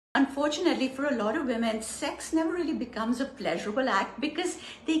Unfortunately, for a lot of women, sex never really becomes a pleasurable act because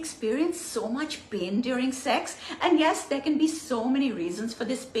they experience so much pain during sex. And yes, there can be so many reasons for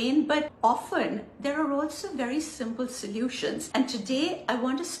this pain, but often there are also very simple solutions. And today I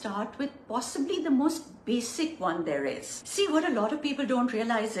want to start with possibly the most basic one there is. See, what a lot of people don't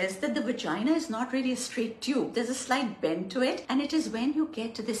realize is that the vagina is not really a straight tube. There's a slight bend to it, and it is when you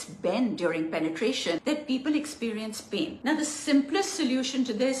get to this bend during penetration that people experience pain. Now, the simplest solution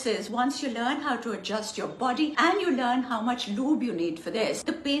to this is once you learn how to adjust your body and you learn how much lube you need for this,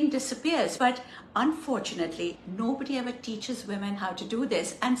 the pain disappears. But unfortunately, nobody ever teaches women how to do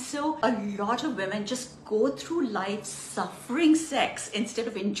this. And so a lot of women just go through life suffering sex instead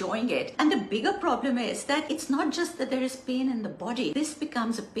of enjoying it. And the bigger problem is that it's not just that there is pain in the body. This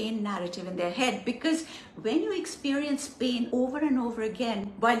becomes a pain narrative in their head, because when you experience pain over and over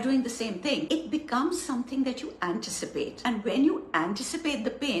again while doing the same thing, it becomes something that you anticipate. And when you anticipate the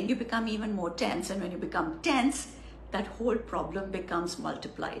pain, you become even more tense. And when you become tense, that whole problem becomes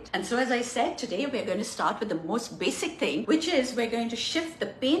multiplied. And so, as I said, today we're going to start with the most basic thing, which is we're going to shift the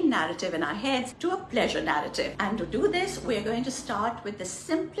pain narrative in our heads to a pleasure narrative. And to do this, we're going to start with the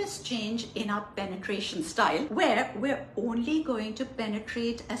simplest change in our penetration style, where we're only going to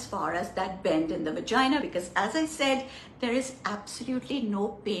penetrate as far as that bend in the vagina, because as I said, there is absolutely no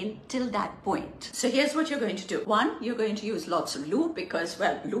pain till that point. So here's what you're going to do. One, you're going to use lots of lube because,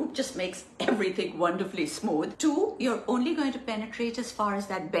 well, lube just makes everything wonderfully smooth. Two, you're only going to penetrate as far as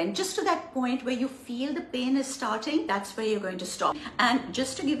that bend, just to that point where you feel the pain is starting. That's where you're going to stop. And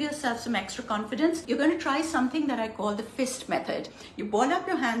just to give yourself some extra confidence, you're going to try something that I call the fist method. You ball up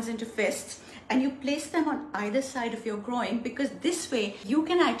your hands into fists and you place them on either side of your groin, because this way you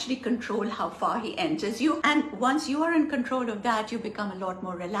can actually control how far he enters you. And once you are in control of that, you become a lot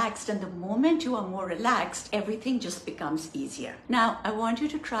more relaxed. And the moment you are more relaxed, everything just becomes easier. Now, I want you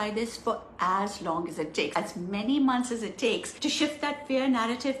to try this for as long as it takes, as many months as it takes, to shift that fear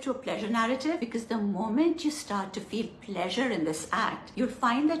narrative to a pleasure narrative, because the moment you start to feel pleasure in this act, you'll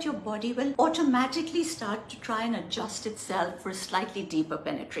find that your body will automatically start to try and adjust itself for a slightly deeper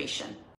penetration.